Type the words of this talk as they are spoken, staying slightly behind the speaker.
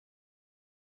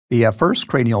The first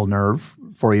cranial nerve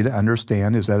for you to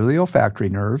understand is that of the olfactory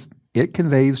nerve. It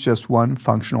conveys just one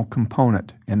functional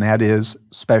component, and that is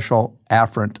special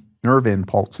afferent nerve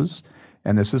impulses,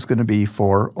 and this is going to be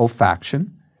for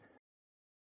olfaction.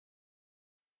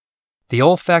 The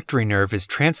olfactory nerve is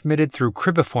transmitted through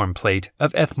cribriform plate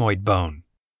of ethmoid bone.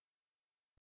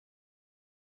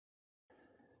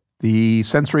 The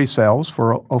sensory cells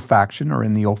for olfaction are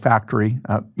in the olfactory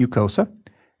mucosa,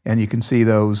 and you can see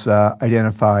those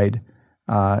identified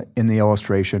in the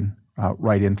illustration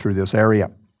right in through this area.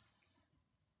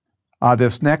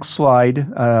 This next slide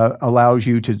allows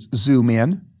you to zoom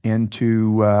in and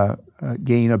to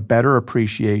gain a better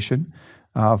appreciation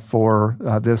for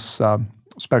this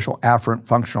special afferent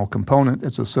functional component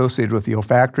that's associated with the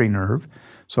olfactory nerve.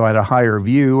 So at a higher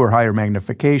view or higher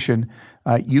magnification,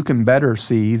 you can better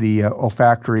see the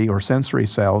olfactory or sensory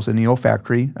cells in the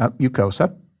olfactory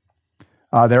mucosa.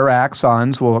 Their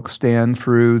axons will extend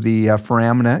through the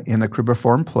foramina in the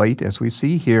cribriform plate, as we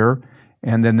see here,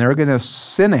 and then they're going to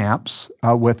synapse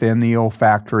within the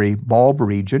olfactory bulb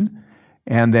region,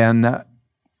 and then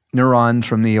neurons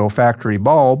from the olfactory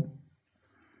bulb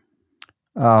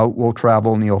will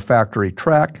travel in the olfactory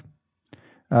tract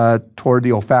toward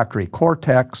the olfactory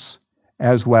cortex,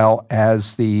 as well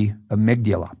as the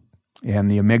amygdala. And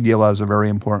the amygdala is a very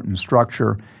important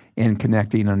structure in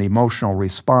connecting an emotional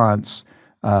response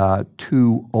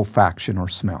to olfaction or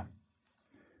smell.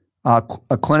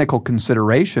 A clinical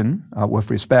consideration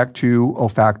with respect to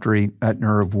olfactory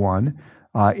nerve 1,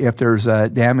 if there's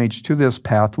damage to this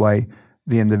pathway,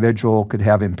 the individual could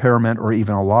have impairment or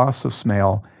even a loss of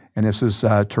smell, and this is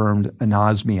termed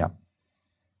anosmia.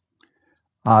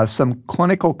 Some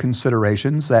clinical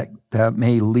considerations that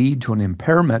may lead to an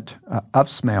impairment of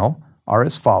smell are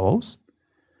as follows.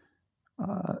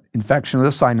 Infection of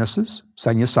the sinuses,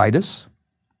 sinusitis.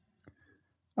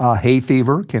 Hay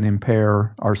fever can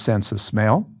impair our sense of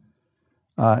smell.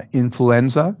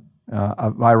 Influenza,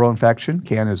 a viral infection,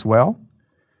 can as well.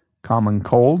 Common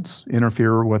colds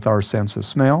interfere with our sense of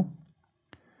smell.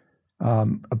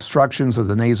 Obstructions of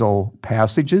the nasal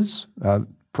passages,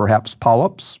 perhaps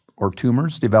polyps or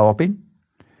tumors developing.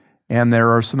 And there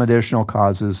are some additional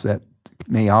causes that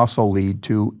may also lead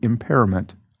to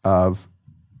impairment of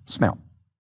smell.